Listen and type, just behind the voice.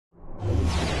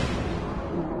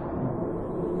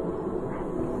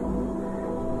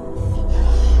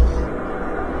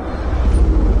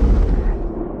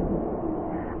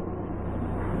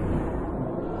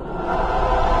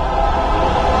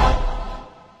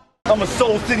I'm a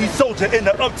Soul City soldier in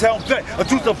the uptown vet, a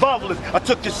true survivalist. I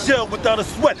took your shell without a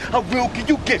sweat. How real can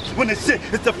you get when the shit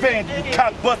is the fan? You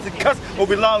cock, bust, and cuss, or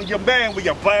rely on your man with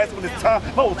your blast when it's time. My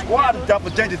whole squad is down for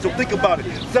danger, so think about it.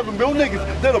 7 real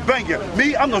niggas that'll bang you.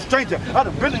 Me, I'm no stranger. I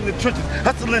done been in the trenches,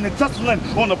 hustling and tussling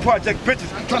on the project benches,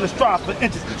 trying to strive for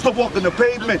inches. Still walking the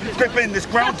pavement, scraping this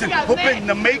ground, hoping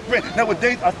to make rent.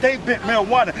 Nowadays, I stay bent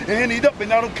marijuana and ended up,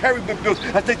 and I don't carry big bills.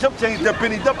 I stay jump chains that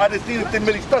pennied up. I done seen it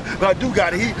many stuff, but I do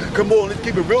gotta eat. Come on, let's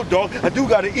keep it real, dog. I do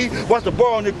gotta eat. Watch the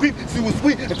bar on the creep, see what's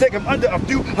sweet, and take him under a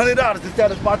few $100 to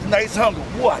satisfy tonight's hunger.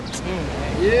 What?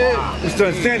 Yeah. It's the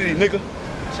insanity, nigga.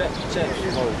 Check.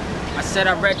 I said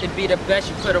I'd rather be the best.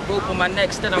 You put a rope on my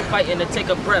neck, still I'm fighting to take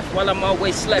a breath while I'm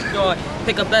always slept on.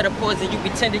 Pick a better poison, you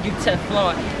pretended you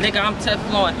Teflon. Nigga, I'm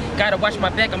Teflon. Gotta watch my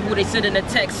back, I'm who they sending the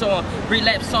text on.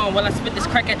 Relapse on while I spit this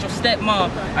crack at your stepmom.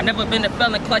 I never been a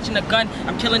felon clutching a gun.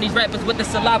 I'm killing these rappers with the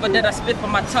saliva that I spit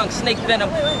from my tongue. Snake venom,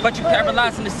 but you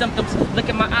paralyzing the symptoms. Look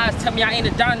in my eyes, tell me I ain't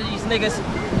a dime to these niggas.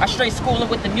 I straight schooling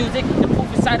with the music. The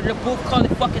proof inside of the booth, call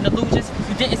it fucking illusions.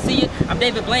 You didn't see it? I'm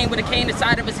David Blaine with a cane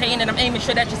inside of his hand, and I'm aiming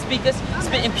shit at your speakers.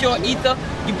 Spitting pure ether,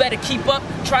 you better keep up.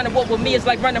 Trying to walk with me is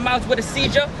like running miles with a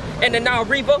seizure. And the now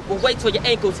Reaver will wait till your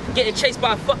ankles. Getting chased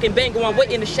by a fucking bango, I'm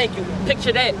waiting to shank you.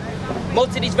 Picture that.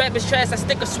 Most of these rappers trash, I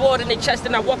stick a sword in their chest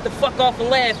and I walk the fuck off and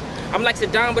laugh. I'm like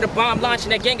Saddam with a bomb launching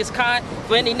that Genghis Khan.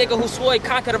 For any nigga who swore he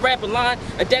conquered a rapper line,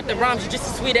 adapting rhymes, you just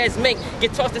as sweet as mink.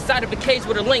 Get tossed inside of a cage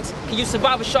with a lynx. Can you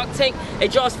survive a shark tank? Hey,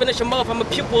 Jaws, finish him off. I'm a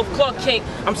pupil of Clark King.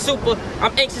 I'm super.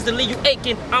 I'm anxious to leave you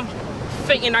aching. I'm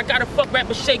fainting. I got a fuck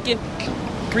rapper shaking.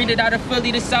 Breed it out of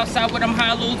Philly, the south side with them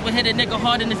hollows. Would hit a nigga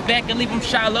hard in his back and leave him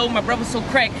shallow. My brother so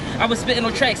cracked, I was spitting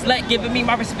on tracks. Lack giving me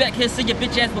my respect. Here, see your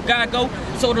bitch ass where God go.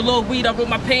 Sold a little weed, I wrote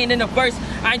my pain in a verse.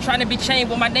 I ain't trying to be chained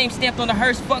with my name stamped on the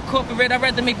hearse. Fuck corporate, I'd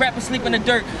rather make rappers sleep in the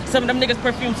dirt. Some of them niggas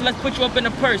perfume, so let's put you up in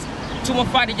a purse.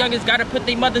 215, the youngest gotta put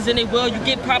their mothers in their will. You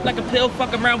get popped like a pill,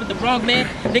 fuck around with the wrong man.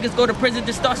 Niggas go to prison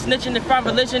to start snitching and find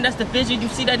religion. That's the vision. You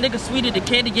see that nigga sweeter than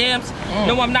candy yams.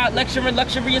 No, I'm not lecturing.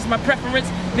 Luxury is my preference.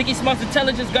 Biggie Smalls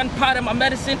intelligence, gunpowder, my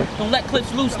medicine. Don't let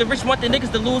clips loose. The rich want the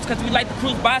niggas to lose, cause we like to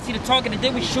cruise by, see the target, and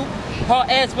then we shoot.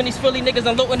 Hard ass when these Philly niggas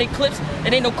unloading their clips.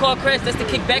 It ain't no car crash, that's the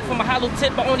kickback from a hollow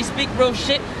tip. I only speak real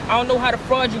shit. I don't know how to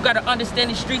fraud. You gotta understand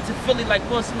the streets of Philly like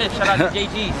Will Smith. Shout out to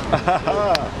GeEZ.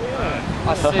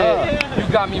 I said, you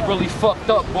got me really fucked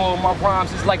up, boy. My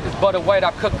rhymes is like this butter white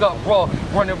I cook up raw.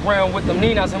 Running around with them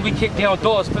Ninas and we kick down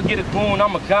doors. Forget a goon,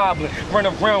 I'm a goblin. Run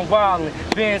around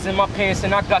wildin'. Bands in my pants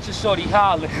and I got your shorty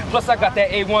hollering. Plus I got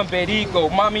that A1 bed ego.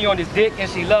 Mommy on his dick and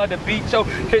she love the beat, yo.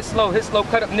 Hit slow,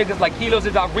 cut up niggas like kilos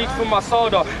as I reach for my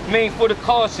sword off. Main for the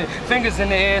caution. Fingers in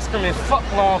the air screaming, fuck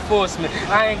law enforcement.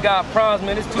 I ain't got problems,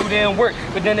 man, it's too damn work.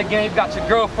 But then again, you got your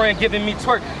girlfriend giving me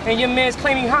twerk. And your man's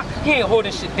claiming hot, he ain't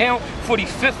holding shit down.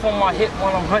 45th on my hip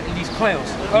while I'm hunting these clowns.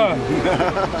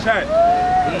 Check.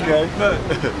 Okay. Look,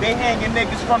 they hanging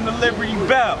niggas from the Liberty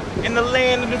Bell. In the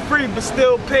land of the free, but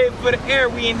still paid for the air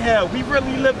we inhale. We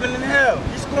really living in hell.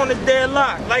 These corners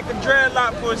deadlocked, like a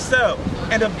dreadlock for a cell.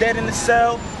 End up dead in the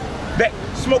cell. Back,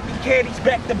 smoking caddies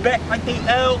back to back like they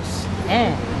L's.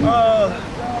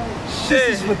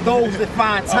 This is for those that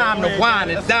find time to wine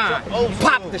and dine.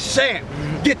 Pop the champ,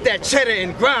 get that cheddar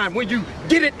and grind. When you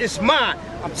get it, it's mine.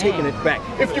 I'm taking it back.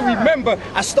 If you remember,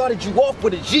 I started you off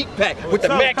with a Jeep pack with the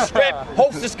max strap,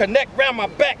 hostess connect round my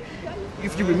back.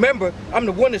 If you remember, I'm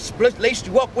the one that laced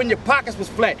you up when your pockets was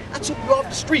flat. I took you off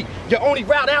the street. Your only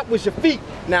route out was your feet.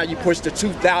 Now you push the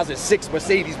 2006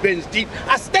 Mercedes-Benz Jeep.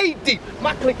 I stayed deep.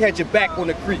 My clique had your back on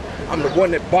the creep. I'm the one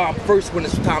that bombed first when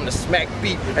it's time to smack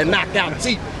beat and knock out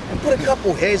teeth and put a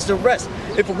couple heads to rest.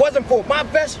 If it wasn't for my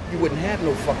vest, you wouldn't have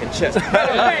no fucking chest.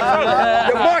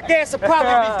 Your mark ass would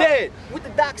probably be dead. What the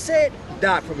doc said, he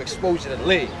died from exposure to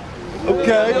lead.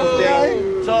 Okay.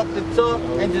 Talk the talk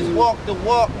and just walk the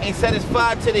walk. Ain't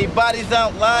satisfied till they bodies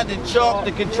outlined in chalk.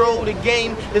 To control the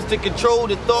game is to control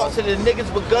the thoughts of the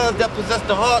niggas with guns that possess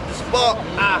the heart to spark.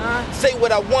 I say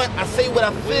what I want, I say what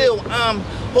I feel. I'm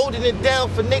holding it down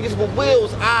for niggas with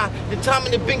wheels. The time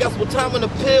in the bingos with time in the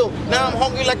pill. Now I'm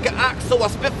hungry like an ox, so I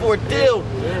spit for a deal.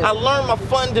 I learned my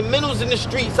fundamentals in the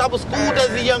streets. I was schooled as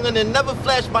a youngin' and never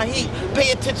flashed my heat.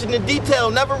 Pay attention to detail,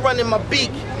 never running my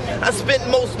beak. I spent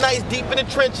most nights deep in the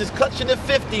trenches, clutching at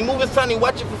 50, moving sunny,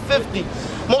 watching for 50.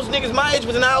 Most niggas my age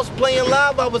was in the house playing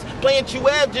live. I was playing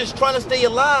 2F, just trying to stay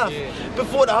alive.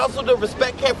 Before the hustle, the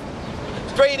respect came.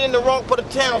 Straight in the wrong part of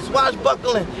town,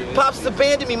 swashbuckling. Pops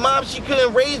abandoned me, mom, she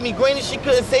couldn't raise me. Granny, she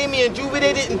couldn't save me, and Juvie,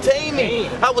 they didn't tame me.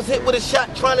 I was hit with a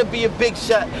shot, trying to be a big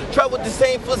shot. Try with the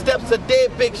same footsteps of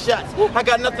dead big shots. I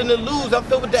got nothing to lose, I'm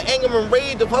filled with the anger and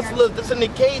rage of hustlers that's in the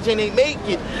cage and they make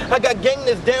it. I got gang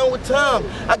that's down with time.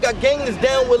 I got gang that's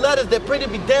down with letters that pray to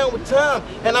be down with time.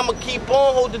 And I'ma keep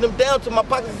on holding them down till my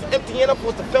pockets is empty and I'm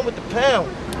supposed to fend with the pound.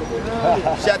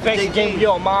 Shout to Thanks again,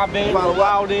 yo, mobbing,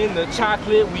 wild in the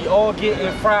chocolate. We all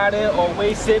getting Friday,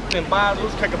 always sipping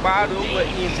bottles, crack a bottle. What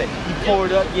he say? You pour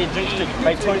it up, yeah, drink straight.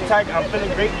 Like Tony Tiger, I'm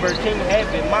feeling great. Bird King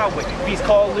have it my way. Beats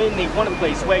call in, they wanna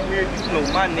play. Swag Mirror, you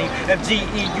know my name. FGE,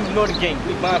 you know the game.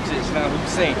 Big bomb shit, now what you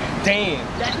saying? Damn,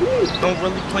 don't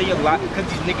really play a lot, cause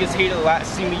these niggas hate a lot.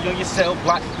 See me on your cell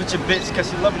block with your bitch, cause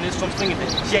she loving this, so I'm singing it.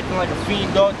 She acting like a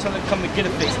fiend dog, tell her come and get a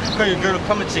face. Girl, your girl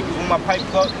come and chick. When my pipe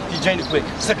plug, you drain it quick.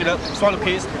 Suck it up, swallow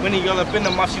kids. When they yell up in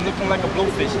the mouth, she looking like a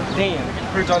blowfish. Damn,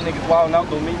 heard y'all niggas wildin' out,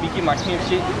 don't make me get my camp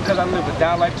shit. Cause I live a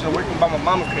down life, just working by my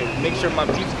mama crib. Make sure my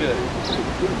beef's good.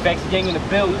 Facts gang in the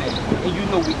building, and you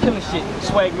know we killing shit.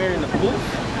 Swag Mirror in the booth,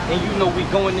 and you know we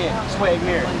going in. Swag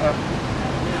Mirror.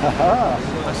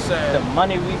 The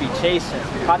money we be chasing,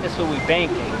 pockets who we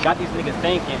banking. Got these niggas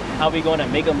thinking, how we gonna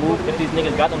make a move if these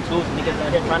niggas got them tools? Niggas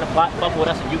out here trying to plot, fuck with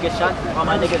us and you get shot. All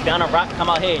my niggas down a rock,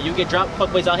 come out here, you get dropped.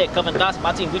 Fuckboys out here covering dots.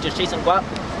 My team, we just chasing guap.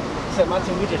 Said my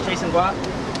team, we just chasing guap.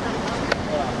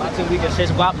 My team, we just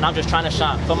chasing guap, and I'm just trying to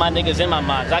shine. For my niggas in my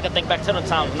mind, I can think back to the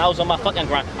times when I was on my fucking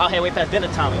grind. Out here way past dinner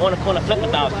time, on the corner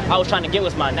flipping down. I was trying to get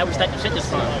what's mine. Now we stacking shit this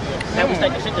fine. Now we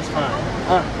stacking shit this fine.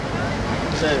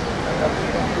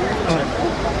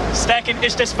 Stacking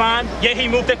is just fine. Yeah, he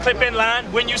moved the clip in line.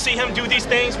 When you see him do these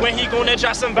things, when he gonna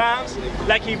drop some bombs,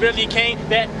 like he really came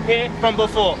back here from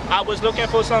before. I was looking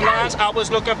for some lines, I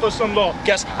was looking for some law.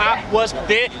 Guess I was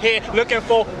there here looking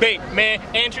for bait. Man,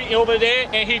 entry over there,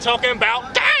 and he talking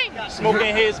about gang,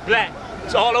 smoking his black.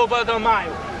 It's all over the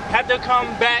mile. Had to come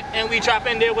back, and we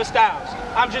dropping there with styles.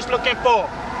 I'm just looking for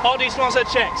all these sponsor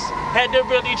checks. Had to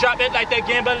really drop it like they're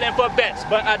gambling for bets.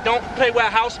 But I don't play with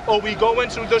house or we go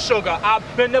into the sugar. I've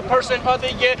been the person of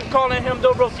the year, calling him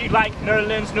the rookie like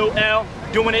Nerlens New L.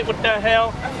 Doing it with the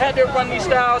hell. Had to run these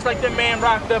styles like the man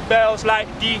rock the bells like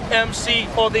DMC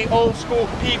or the old school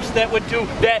peeps that would do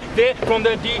that there from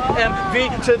the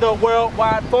DMV to the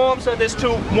worldwide form. So there's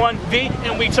 2-1-V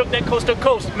and we took that coast to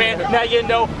coast, man. Now you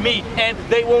know me and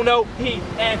they will know he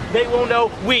and they will know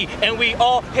we. And we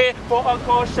all here for a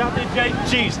call. Shout to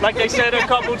GeEZ like they said a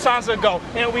couple times ago.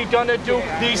 And we gonna do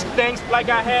these things like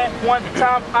I had one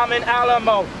time. I'm in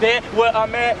Alamo there with a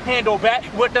man handle back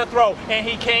with the throw. And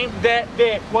he came that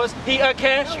was he a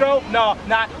Castro? No,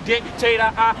 not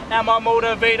dictator. I am a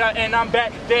motivator and I'm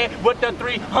back there with the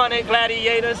 300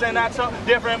 gladiators and I took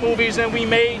different movies and we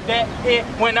made that hit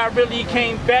when I really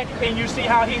came back and you see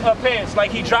how he appears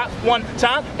like he dropped one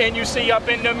time and you see up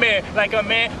in the mirror like a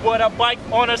man with a bike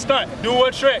on a stunt do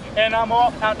a trick and I'm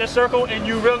all out the circle and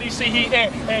you really see he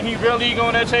in and he really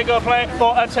gonna take a plane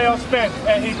for a tailspin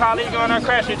and he probably gonna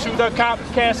crash it to the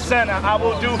Comcast Center. I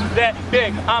will do that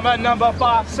big. I'm a number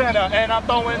 5 center and I'm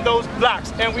throwing those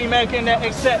blocks and we making that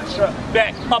etc.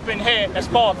 back up in here as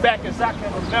far back as I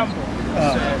can remember.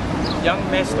 Young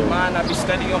mastermind, I be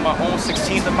studying on my own.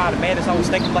 16 of my madness, I was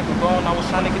thinking like a grown. I was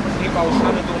trying to get the paper, I was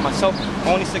trying to do it myself.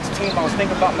 Only 16, I was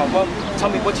thinking about my wealth.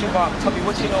 Tell me what you want, tell me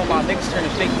what you know about niggas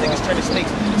turning fake, niggas turning snakes.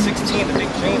 16, the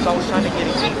big dreams, I was trying to get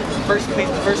it deep. First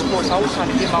place, the first course, I was trying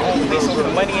to get my own place over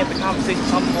the money and the conversation,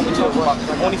 tell me what we talk about.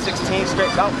 Only 16,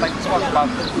 straight out like we talk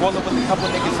about. Rolling with a couple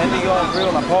niggas and they all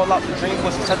real. I ball out the dream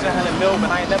was touching 100 mil,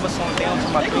 but I ain't never slowing down to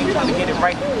my dream, trying to get it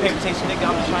right. Paper-chasing nigga,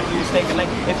 I'm just trying to do this thing. And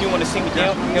like, if you wanna see me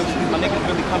down, my niggas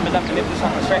really coming up, and if it's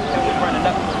on the track, then we running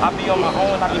up. I be on my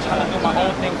own, I be trying to do my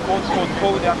own thing, cold,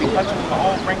 I be touching with my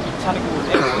own frank, trying to go with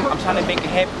it. I'm trying to make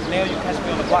it happen. Now you catch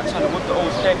me on the block, trying to whip the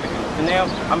old traffic. And now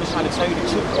I'm just trying to tell you the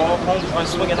truth. All homes run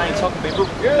swinging, I ain't talking big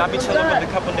roof. And I be chilling with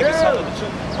a couple niggas telling the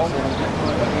truth.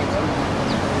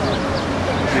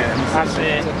 I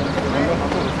said,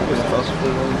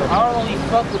 I don't only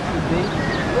fuck with you, B.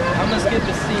 I'ma skip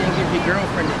the C and give your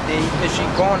girlfriend a D, cause she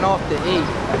going off the E,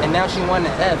 and now she want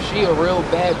the F. She a real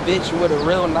bad bitch with a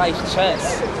real nice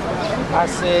chest. I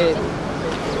said,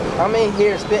 I'm in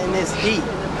here spitting this heat.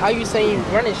 How you saying you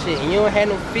running shit and you don't have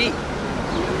no feet?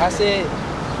 I said,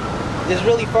 it's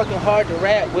really fucking hard to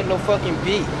rap with no fucking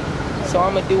beat, so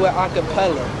I'ma do it a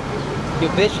cappella.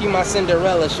 Your bitch, she my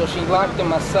Cinderella, so she locked in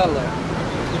my cellar.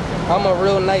 I'm a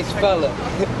real nice fella.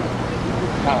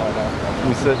 I don't know.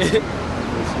 You said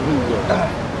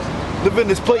Living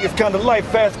this player's kind of life,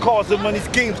 fast cars and money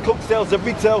schemes, coke sales and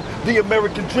retail, the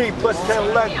American dream, plus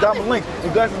Cadillac, diamond links,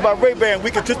 and glasses by Ray-Ban. We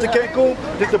can twist to Cancun,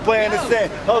 just a play in the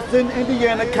sand. Houston,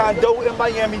 Indiana, condo in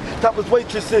Miami, topless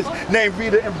waitresses, named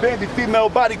Rita and Bandy, female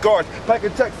bodyguards,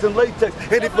 packing checks and latex,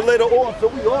 headed for later on, so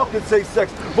we all can say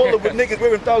sex. Rolling with niggas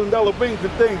wearing $1,000 rings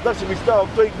and things, luxury style,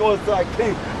 straight Northside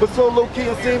kings, but so low-key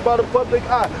and seen by the public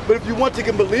eye. But if you want, you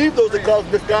can believe those are clouds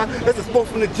in the sky. That's a smoke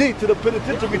from the G to the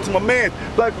penitentiary to my man,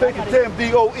 Black Face and Tam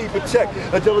D.O.E. for check.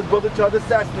 A jealous brother tried to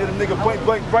assassinate a nigga point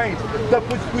blank range. That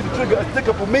push squeeze the trigger, a stick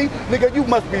up for me? Nigga, you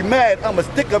must be mad. I'm a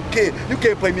stick up kid. You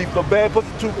can't play me for bad, pussy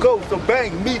too cold, so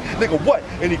bang me. Nigga, what?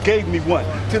 And he gave me one.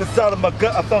 To the side of my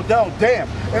gut, I fell down, damn.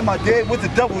 And my dad was the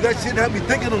devil. That shit had me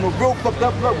thinking on a real fucked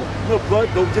up level. No blood,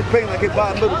 no just pain like it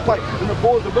by a little pipe. And the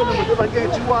boys are running with it like,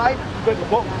 ain't you alright? You better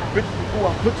bump bitches before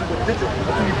I put you with digits.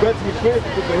 Until you bet to me crib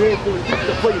with a hand full of shit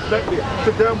to play it back there.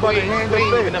 Sit down by the hand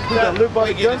and leg. I live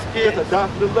by the gun, that's a die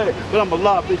for the leg. But I'm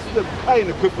alive, they slip. I ain't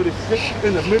equipped for this shit.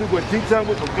 In the middle of D-Town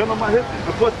with a gun on my hip.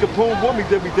 And plus Capone want me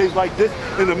every day like this.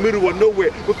 In the middle of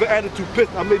nowhere. With an attitude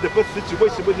pissed, I made the best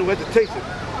situation with no hesitation.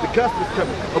 The cops was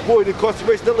coming. Avoided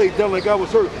incarceration, I laid down like I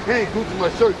was hurt. He ain't glued to my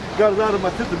shirt. Got it out of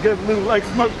my system, gave a little like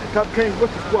smirk. Cop came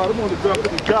with the squad. I'm on the ground with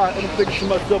the guy. And I'm thinking to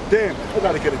myself, damn, I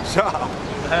gotta get a job.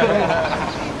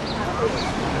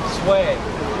 Swag.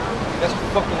 That's the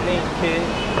fucking name, kid.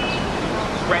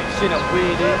 Rap shit I'm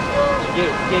with it.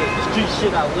 Yeah, the street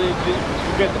shit I live with.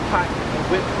 You grab the pot and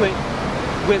whip quick.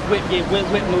 Whip,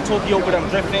 no Tokyo, but I'm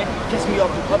drifting. Kiss me off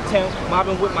to uptown,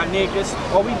 mobbing with my niggas.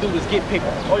 All we do is get paper.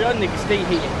 All y'all niggas stay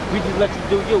here. We just let you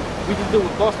do you. We just do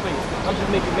it boss players. I'm just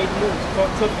making major moves. Talk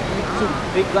took me too.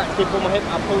 Big black stick on my hip.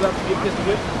 I pulled out to get pistol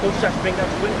whip. Those shots bring out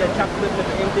the whip. That chocolate lip at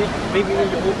the end there. Baby in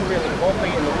your whole career, like ball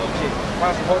player in the wheelchair.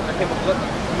 Rise from home, I came up lucky.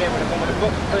 Man, when I go with the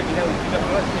book, you know, you got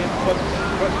my lunch here.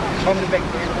 I'm in the back,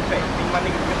 here's the track. Me and my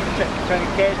niggas getting the track. Trying to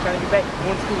get cash, trying to get back.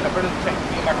 Going to school, I burn up the track.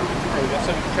 Me and my crew, y'all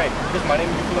send me the track. This is my name,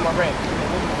 you feel my brand.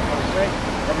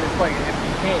 I'm just fighting if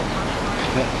you can.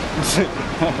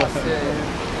 I said,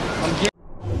 I'm getting